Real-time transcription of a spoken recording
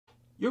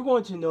You're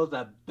going to know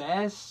the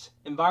best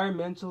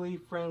environmentally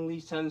friendly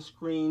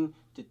sunscreen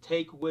to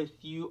take with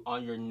you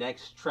on your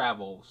next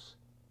travels.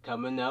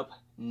 Coming up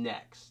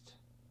next.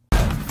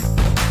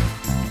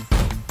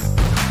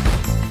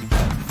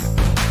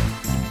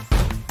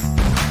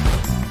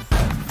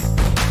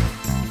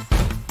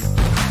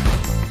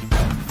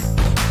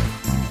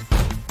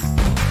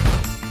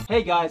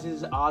 Hey guys,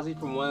 this is Ozzy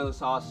from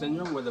Wanderlust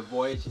syndrome, where the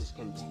voyage is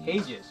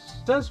contagious.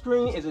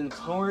 Sunscreen is an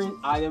important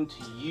item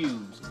to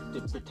use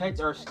to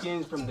protect our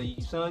skins from the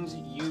sun's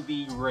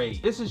UV rays.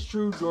 This is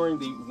true during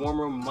the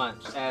warmer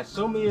months, as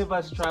so many of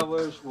us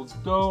travelers will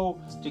go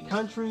to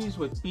countries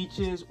with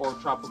beaches or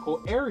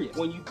tropical areas.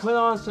 When you put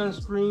on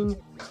sunscreen,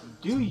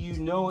 do you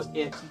know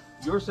if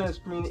your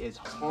sunscreen is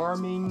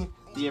harming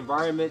the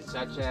environment,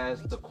 such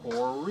as the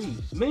coral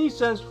reefs? Many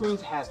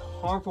sunscreens have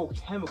harmful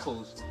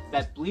chemicals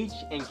that bleach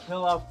and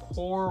kill off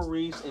coral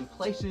reefs in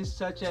places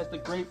such as the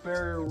Great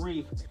Barrier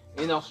Reef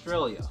in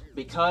Australia.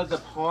 Because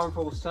of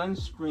harmful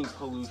sunscreen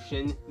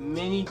pollution,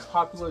 many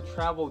popular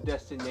travel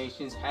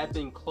destinations have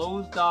been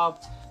closed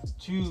off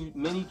to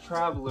many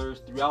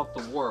travelers throughout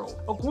the world.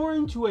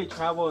 According to a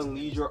Travel and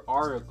Leisure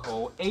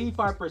article,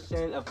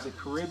 85% of the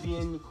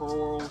Caribbean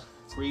coral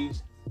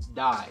reefs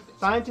died.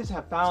 Scientists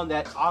have found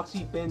that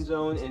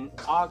oxybenzone and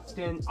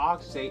octane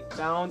oxate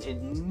found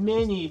in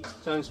many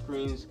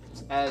sunscreens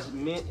as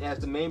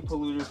the main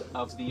polluters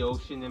of the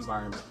ocean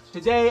environment.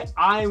 Today,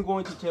 I am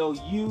going to tell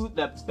you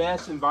the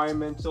best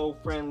environmental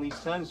friendly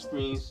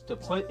sunscreens to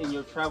put in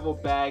your travel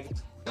bag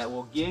that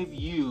will give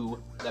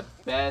you the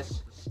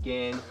best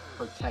skin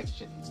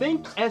protection.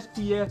 Think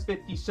SPF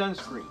 50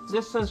 sunscreen.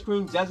 This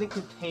sunscreen doesn't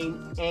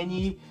contain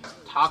any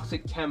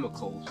toxic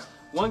chemicals.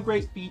 One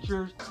great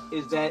feature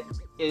is that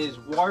it is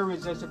water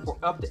resistant for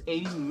up to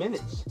 80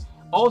 minutes.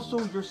 Also,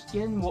 your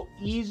skin will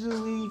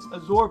easily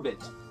absorb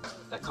it.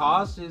 The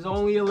cost is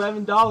only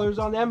 $11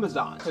 on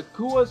Amazon.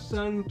 Kakua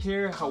Sun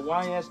Care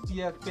Hawaiian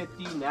SPF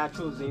 50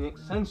 Natural Zinc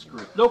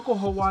Sunscreen. Local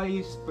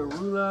Hawaii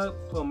spirula,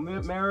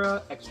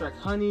 palmyra, extract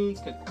honey,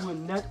 kakua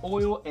nut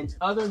oil, and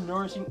other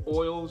nourishing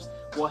oils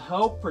will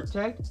help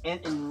protect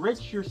and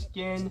enrich your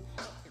skin.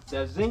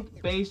 The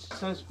zinc-based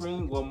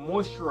sunscreen will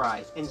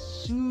moisturize and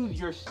soothe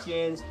your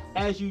skin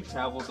as you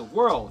travel the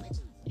world.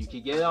 You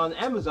can get it on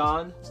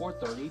Amazon for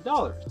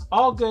 $30.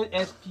 All Good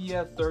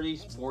SPF 30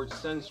 Sports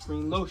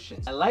Sunscreen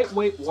Lotion. A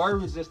lightweight,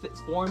 water-resistant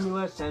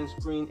formula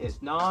sunscreen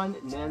is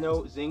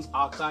non-nano zinc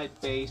oxide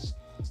based,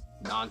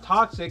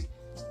 non-toxic.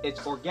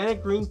 Its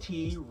organic green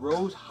tea,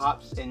 rose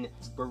hops, and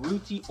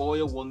baruti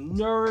oil will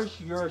nourish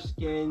your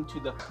skin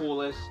to the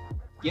fullest.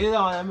 Get it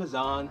on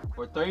Amazon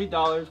for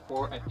 $30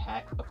 for a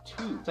pack of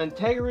 2.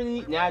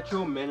 Suntegrity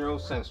Natural Mineral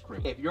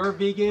Sunscreen. If you're a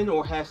vegan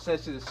or have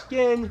sensitive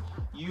skin,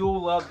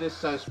 you'll love this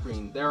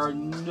sunscreen. There are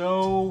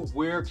no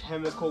weird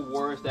chemical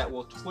words that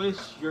will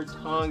twist your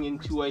tongue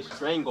into a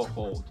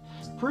stranglehold.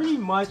 Pretty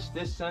much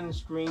this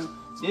sunscreen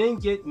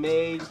didn't get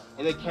made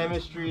in a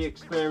chemistry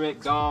experiment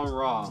gone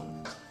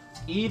wrong.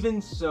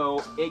 Even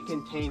so, it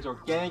contains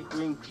organic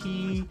green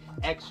tea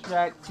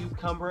extract,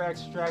 cucumber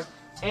extract,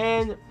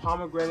 and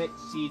pomegranate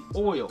seed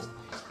oil.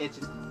 It's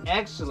an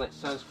excellent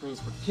sunscreen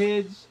for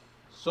kids,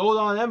 sold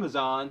on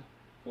Amazon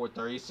for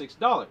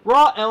 $36.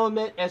 Raw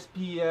Element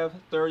SPF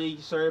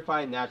 30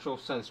 Certified Natural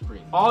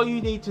Sunscreen. All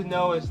you need to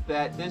know is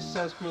that this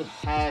sunscreen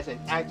has an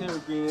active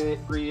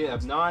ingredient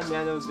of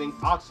non-nano zinc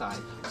oxide.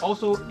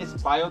 Also, it's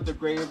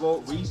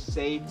biodegradable,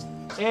 reef-safe,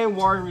 and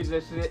water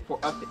resistant for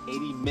up to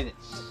 80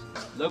 minutes.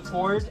 Look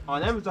for it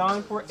on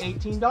Amazon for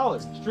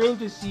 $18. Stream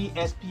to see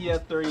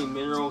SPF 30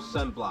 Mineral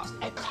Sunblock.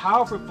 A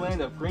powerful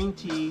blend of green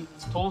tea,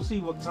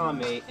 tulsi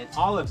wakame, and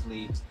olive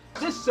leaf.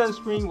 This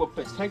sunscreen will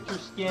protect your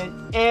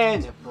skin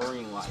and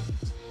marine life.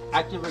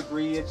 Active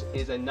ingredients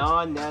is a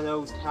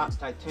non-nano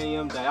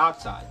titanium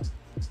dioxide.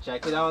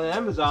 Check it out on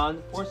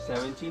Amazon for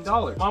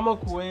 $17. Mama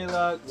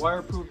Koala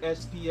Waterproof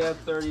SPF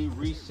 30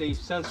 Reef-Safe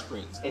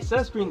Sunscreen. A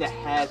sunscreen that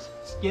has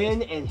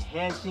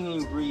skin-enhancing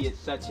ingredients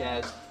such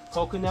as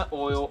coconut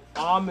oil,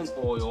 almond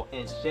oil,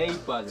 and shea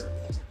butter.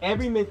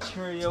 Every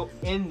material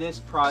in this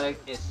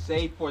product is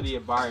safe for the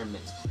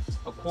environment,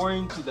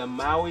 according to the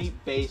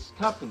Maui-based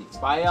company.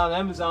 Buy it on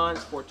Amazon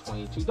for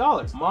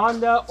 $22.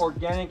 Manda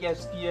Organic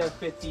SPF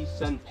 50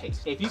 Sun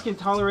Paste. If you can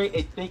tolerate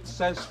a thick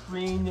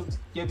sunscreen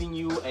giving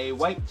you a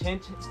white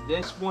tint,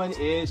 this one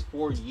is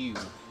for you.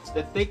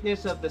 The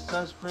thickness of the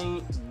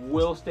sunscreen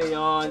will stay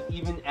on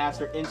even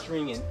after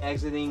entering and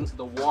exiting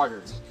the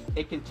waters.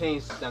 It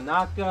contains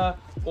Stanaka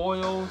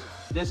oils.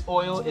 This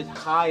oil is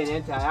high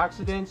in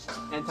antioxidants,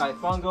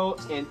 antifungal,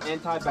 and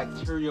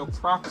antibacterial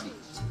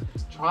properties.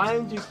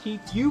 Trying to keep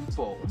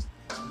youthful,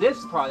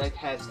 this product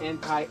has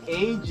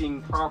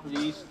anti-aging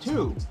properties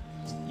too.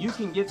 You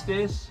can get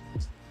this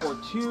for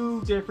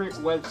 2 different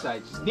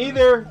websites,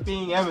 neither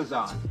being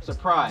Amazon.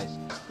 Surprise!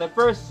 The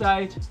first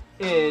site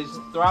is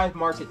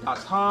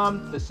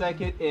thrivemarket.com. The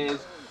second is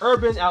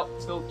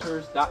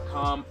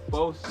urbanoutfitters.com.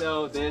 Both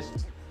sell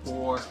this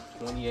for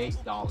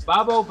 $28.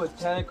 Babo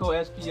Botanical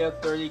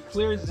SPF 30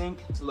 Clear Zinc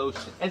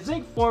Lotion. A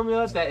zinc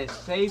formula that is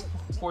safe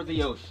for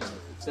the ocean.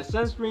 The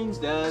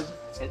sunscreen does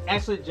an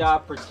excellent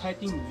job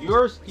protecting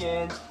your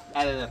skin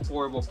at an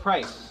affordable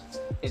price.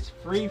 It's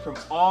free from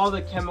all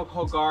the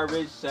chemical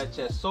garbage such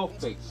as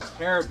sulfates,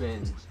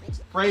 parabens,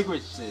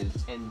 fragrances,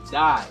 and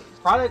dyes.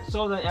 Product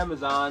sold on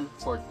Amazon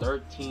for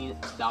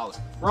 $13.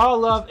 Raw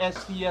Love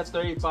SPF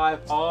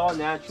 35 All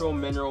Natural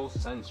Mineral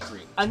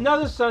Sunscreen.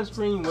 Another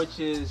sunscreen which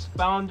is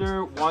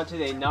founder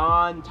wanted a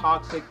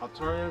non-toxic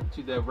alternative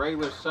to the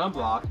regular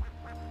sunblock.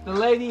 The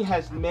lady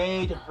has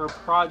made her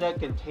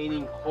product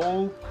containing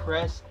cold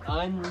pressed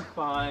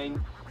unrefined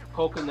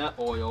coconut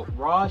oil,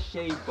 raw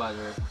shea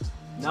butter,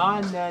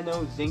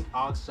 non-nano zinc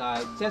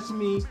oxide,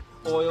 sesame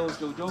oil,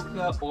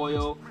 jojoba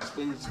oil,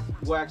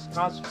 beeswax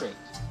concentrate.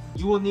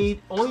 You will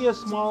need only a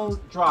small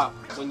drop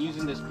when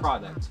using this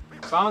product.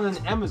 Found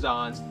on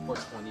Amazon for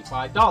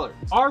 $25.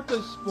 Art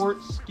of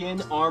Sport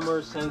Skin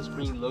Armor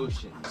Sunscreen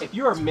Lotion. If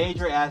you're a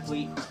major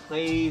athlete who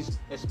plays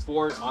a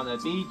sport on a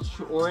beach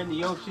or in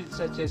the ocean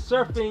such as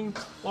surfing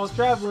while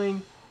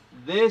traveling,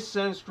 this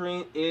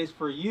sunscreen is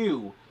for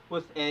you.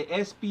 With an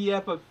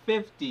SPF of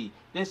 50,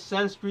 this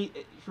sunscreen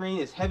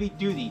is heavy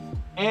duty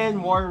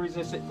and water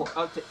resistant for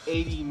up to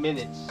 80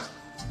 minutes.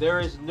 There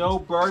is no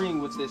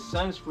burning with this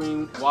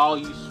sunscreen while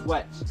you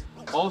sweat.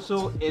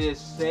 Also, it is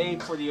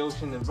safe for the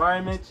ocean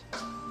environment.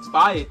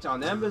 Buy it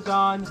on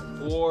Amazon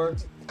for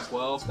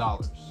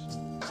 $12.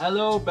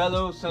 Hello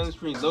Bello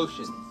Sunscreen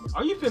Lotion.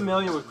 Are you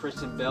familiar with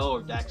Kristen Bell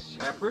or Dax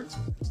Shepard?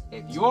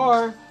 If you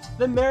are,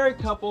 the married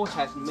couple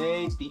has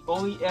made the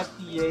only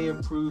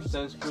FDA-approved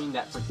sunscreen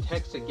that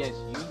protects against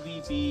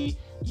UVB,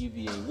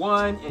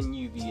 UVA1, and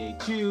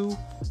UVA2.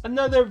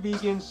 Another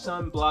vegan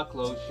sunblock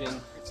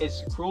lotion.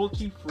 It's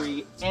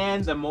cruelty-free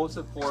and the most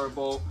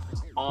affordable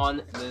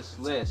on this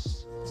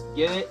list.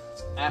 Get it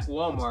at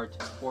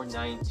Walmart for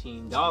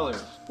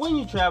 $19. When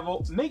you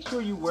travel, make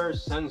sure you wear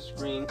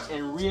sunscreen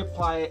and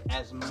reapply it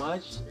as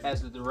much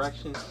as the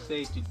directions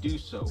say to do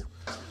so.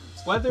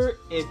 Whether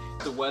if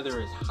the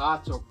weather is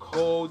hot or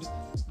cold,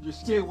 your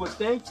skin will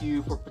thank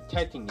you for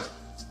protecting it.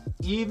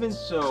 Even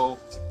so,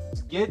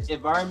 get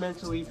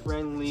environmentally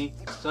friendly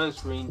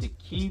sunscreen to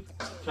keep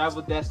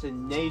travel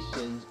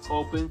destinations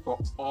open for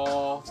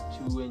all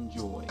to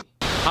enjoy.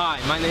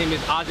 Hi, my name is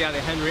Ozzy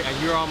Henry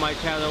and you're on my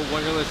channel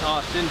Wanderlust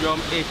Syndrome.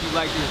 If you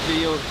like this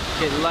video,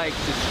 hit like,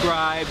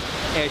 subscribe,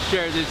 and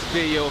share this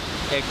video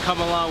and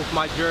come along with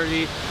my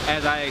journey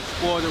as I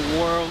explore the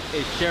world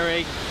and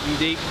sharing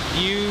unique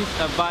views,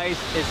 advice,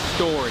 and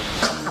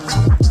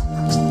stories.